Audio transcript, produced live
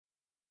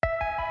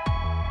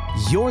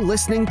You're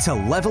listening to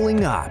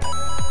Leveling Up,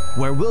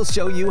 where we'll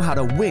show you how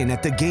to win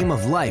at the game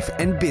of life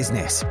and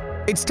business.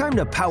 It's time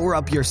to power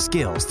up your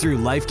skills through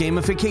life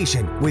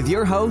gamification with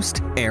your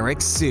host,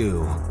 Eric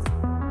Siu.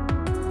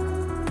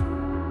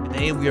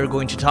 Today we are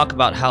going to talk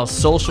about how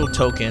social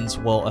tokens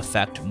will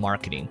affect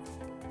marketing.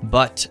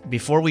 But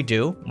before we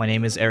do, my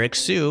name is Eric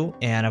Siu,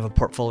 and I have a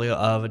portfolio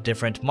of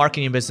different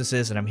marketing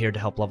businesses, and I'm here to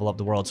help level up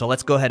the world. So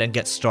let's go ahead and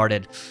get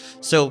started.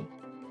 So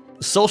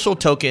social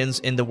tokens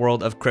in the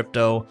world of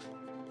crypto,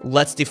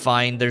 let's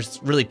define, there's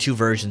really two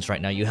versions right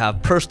now. You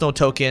have personal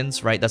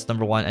tokens, right? That's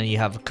number one, and you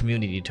have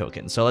community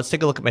tokens. So let's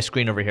take a look at my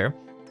screen over here.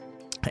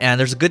 And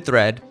there's a good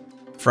thread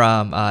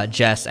from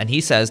Jess, and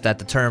he says that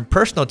the term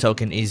personal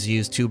token is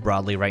used too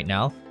broadly right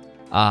now.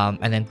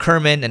 And then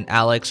Kerman and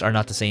Alex are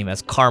not the same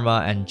as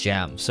Karma and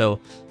Jam. So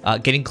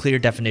getting clear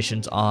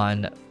definitions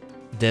on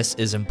this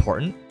is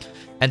important.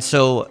 And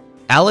so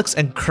Alex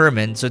and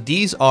Kerman, so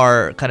these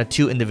are kind of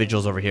two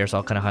individuals over here. So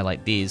I'll kind of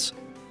highlight these.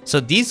 So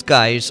these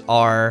guys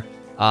are,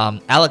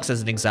 Alex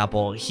as an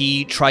example,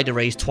 he tried to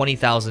raise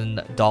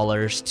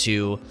 $20,000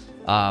 to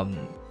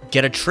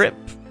get a trip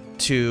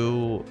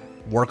to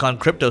work on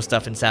crypto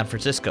stuff in San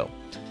Francisco.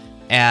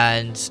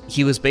 And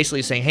he was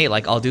basically saying, hey,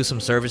 like, I'll do some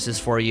services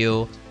for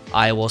you.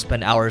 I will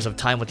spend hours of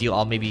time with you.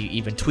 I'll maybe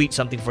even tweet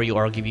something for you,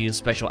 or I'll give you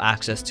special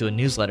access to a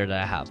newsletter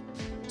that I have.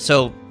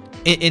 So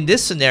in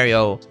this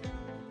scenario,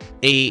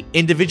 a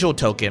individual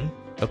token,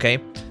 okay,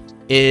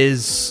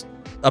 is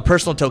a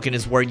personal token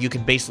is where you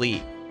can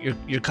basically,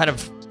 you're kind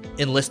of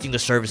enlisting the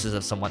services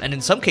of someone. And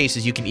in some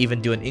cases, you can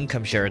even do an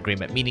income share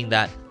agreement, meaning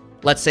that,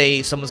 let's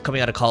say someone's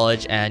coming out of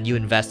college and you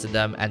invested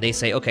them and they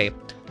say, okay,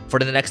 for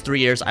the next 3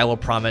 years, I will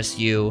promise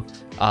you,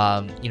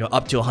 up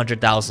to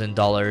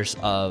 $100,000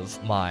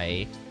 of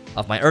my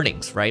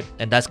earnings, right?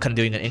 And that's kind of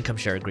doing an income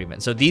share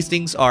agreement. So these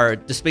things are,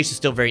 the space is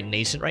still very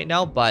nascent right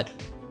now, but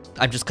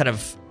I'm just kind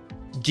of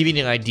giving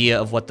you an idea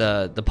of what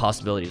the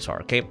possibilities are,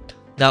 okay?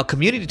 Now,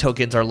 community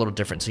tokens are a little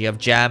different. So you have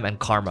Jam and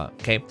Karma,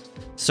 okay?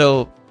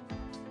 So,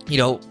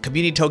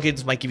 community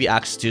tokens might give you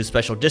access to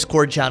special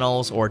Discord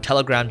channels or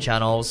Telegram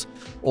channels,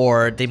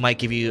 or they might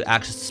give you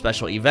access to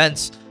special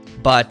events,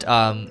 but,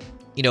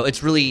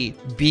 it's really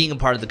being a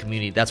part of the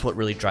community. That's what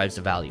really drives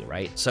the value,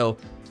 right? So,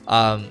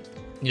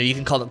 you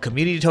can call them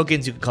community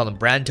tokens, you can call them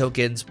brand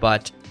tokens,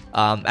 but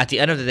at the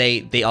end of the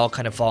day, they all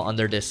kind of fall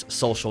under this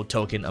social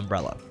token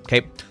umbrella,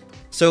 okay?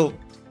 So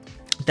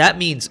that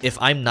means if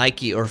I'm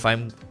Nike or if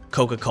I'm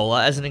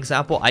Coca-Cola, as an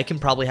example, I can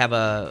probably have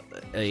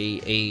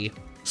a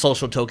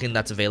social token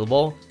that's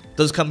available.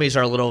 Those companies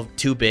are a little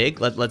too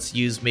big. Let's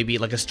use maybe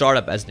like a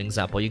startup as an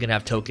example. You can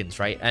have tokens,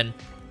 right? And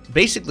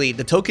basically,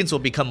 the tokens will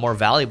become more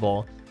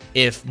valuable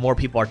if more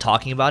people are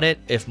talking about it,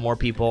 if more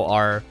people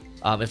are,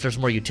 if there's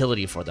more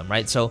utility for them,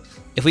 right? So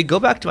if we go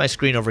back to my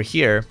screen over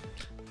here,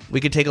 we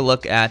could take a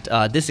look at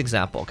this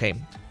example, okay?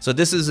 So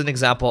this is an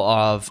example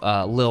of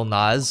Lil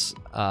Nas.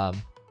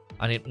 I'm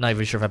not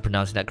even sure if I'm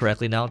pronouncing that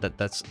correctly now.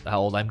 That's how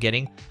old I'm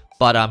getting.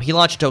 But he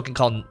launched a token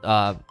called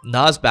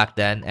Nas back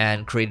then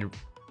and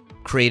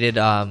created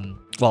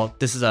well,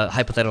 this is a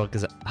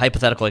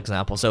hypothetical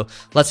example. So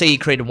let's say he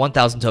created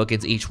 1,000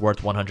 tokens, each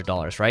worth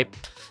 $100, right?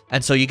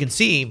 And so you can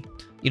see,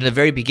 the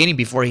very beginning,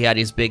 before he had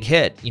his big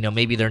hit,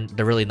 maybe they're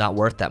really not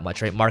worth that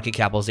much, right? Market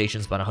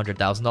capitalization is about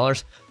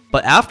 $100,000.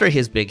 But after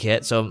his big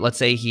hit, so let's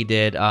say he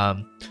did,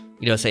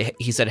 say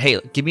he said, hey,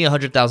 give me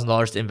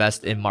 $100,000 to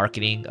invest in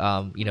marketing,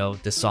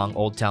 this song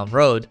Old Town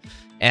Road,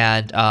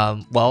 and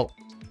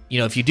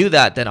if you do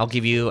that, then I'll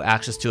give you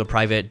access to a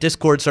private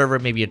Discord server,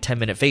 maybe a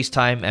 10-minute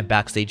FaceTime and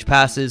backstage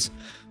passes.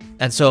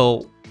 And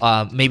so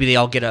maybe they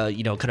all get a,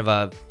 kind of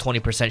a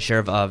 20% share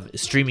of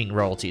streaming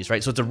royalties,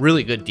 right? So it's a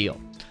really good deal.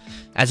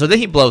 And so then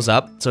he blows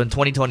up. So in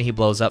 2020, he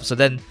blows up. So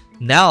then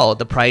now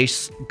the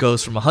price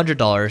goes from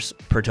 $100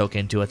 per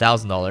token to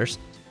 $1,000.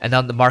 And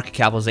now the market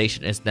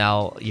capitalization is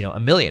now,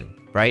 $1 million,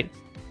 right?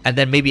 And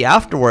then maybe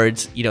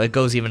afterwards, it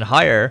goes even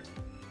higher.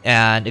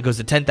 And it goes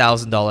to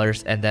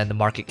 $10,000, and then the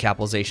market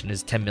capitalization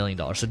is $10 million.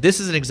 So this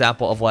is an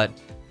example of what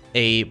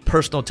a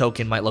personal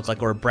token might look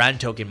like, or a brand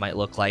token might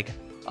look like.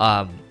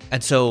 And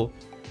so,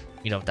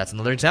 that's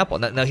another example.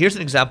 Now here's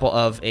an example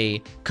of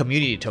a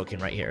community token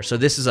right here. So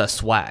this is a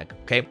swag,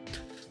 okay?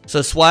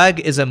 So swag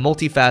is a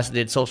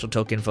multifaceted social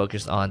token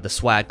focused on the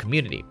swag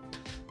community.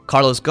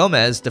 Carlos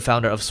Gomez, the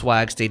founder of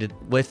Swag, stated,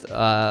 with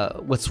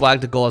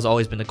Swag, the goal has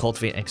always been to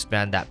cultivate and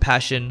expand that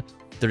passion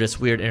through this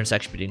weird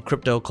intersection between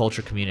crypto,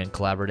 culture, community, and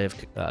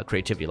collaborative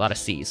creativity. A lot of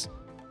C's.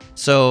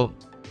 So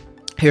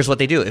here's what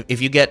they do.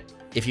 If you get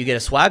a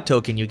swag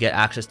token, you get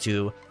access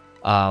to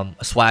a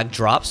swag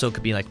drop. So it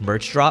could be like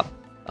merch drop,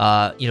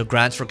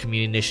 grants for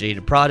community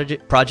initiated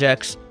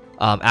projects,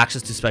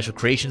 access to special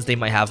creations they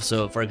might have.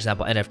 So for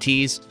example,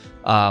 NFTs,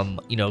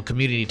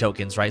 community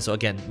tokens, right? So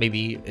again,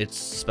 maybe it's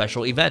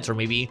special events, or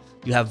maybe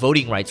you have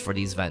voting rights for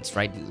these events,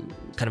 right?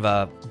 Kind of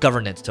a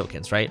governance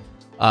tokens, right?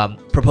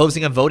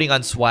 Proposing and voting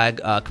on swag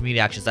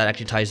community actions, that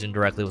actually ties in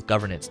directly with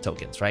governance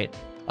tokens, right?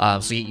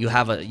 So you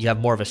have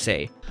more of a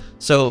say.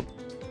 So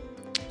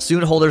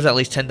Soon, holders of at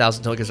least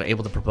 10,000 tokens are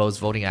able to propose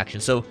voting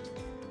actions. So,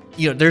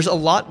 there's a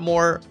lot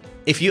more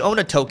if you own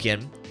a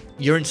token,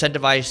 you're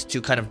incentivized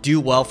to kind of do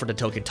well for the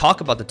token,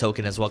 talk about the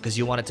token as well, because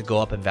you want it to go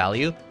up in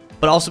value,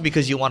 but also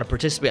because you want to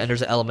participate, and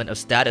there's an element of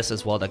status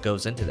as well that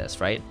goes into this,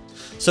 right?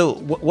 So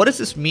what does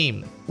this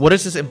mean? What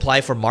does this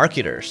imply for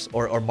marketers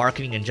or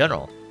marketing in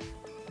general?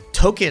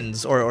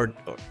 Tokens or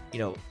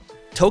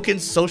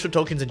tokens, social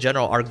tokens in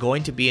general are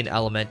going to be an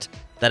element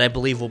that I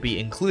believe will be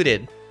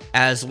included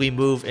as we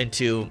move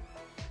into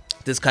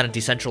this kind of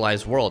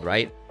decentralized world,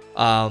 right?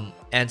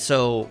 And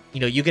so,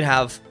 you can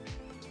have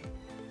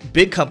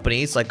big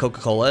companies like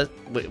Coca-Cola,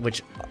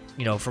 which,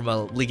 from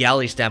a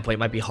legality standpoint, it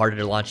might be harder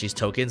to launch these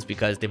tokens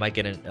because they might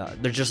get in,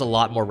 there's just a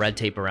lot more red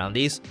tape around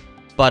these.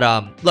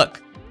 But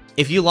look,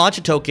 if you launch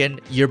a token,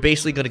 you're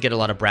basically going to get a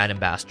lot of brand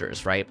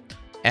ambassadors, right?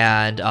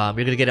 And you're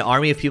going to get an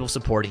army of people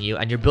supporting you,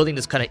 and you're building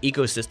this kind of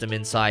ecosystem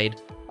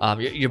inside.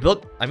 You're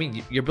building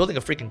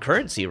a freaking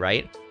currency,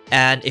 right?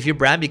 And if your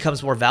brand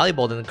becomes more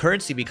valuable, then the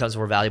currency becomes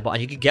more valuable,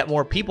 and you can get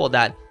more people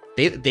that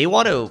they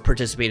want to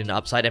participate in the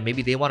upside, and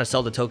maybe they want to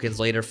sell the tokens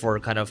later for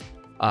kind of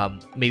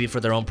maybe for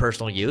their own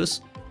personal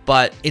use.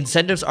 But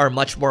incentives are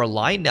much more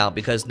aligned now,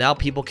 because now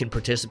people can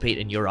participate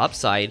in your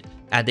upside,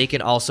 and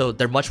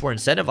they're much more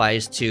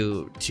incentivized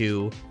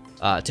to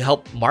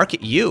help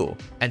market you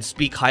and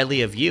speak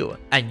highly of you,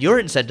 and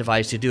you're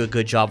incentivized to do a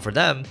good job for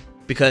them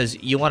because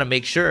you want to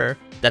make sure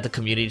that the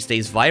community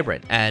stays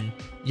vibrant, and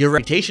your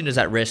reputation is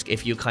at risk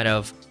if you kind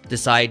of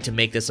decide to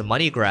make this a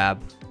money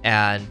grab,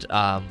 and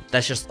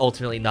that's just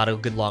ultimately not a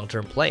good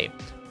long-term play.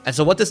 And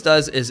so what this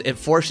does is it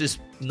forces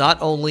not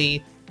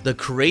only the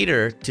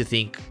creator to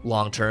think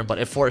long-term, but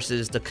it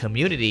forces the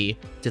community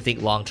to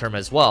think long-term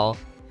as well.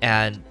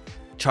 And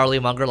Charlie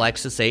Munger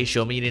likes to say,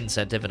 show me an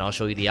incentive and I'll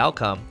show you the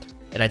outcome.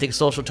 And I think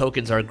social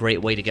tokens are a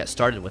great way to get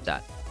started with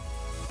that.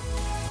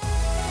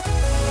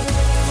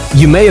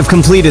 You may have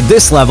completed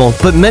this level,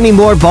 but many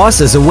more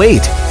bosses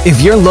await.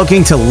 If you're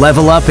looking to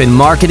level up in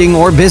marketing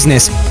or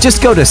business,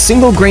 just go to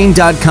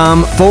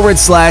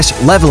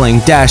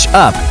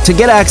singlegrain.com/leveling-up to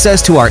get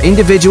access to our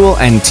individual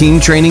and team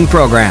training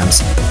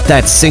programs.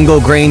 That's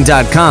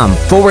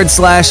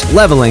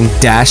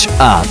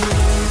singlegrain.com/leveling-up.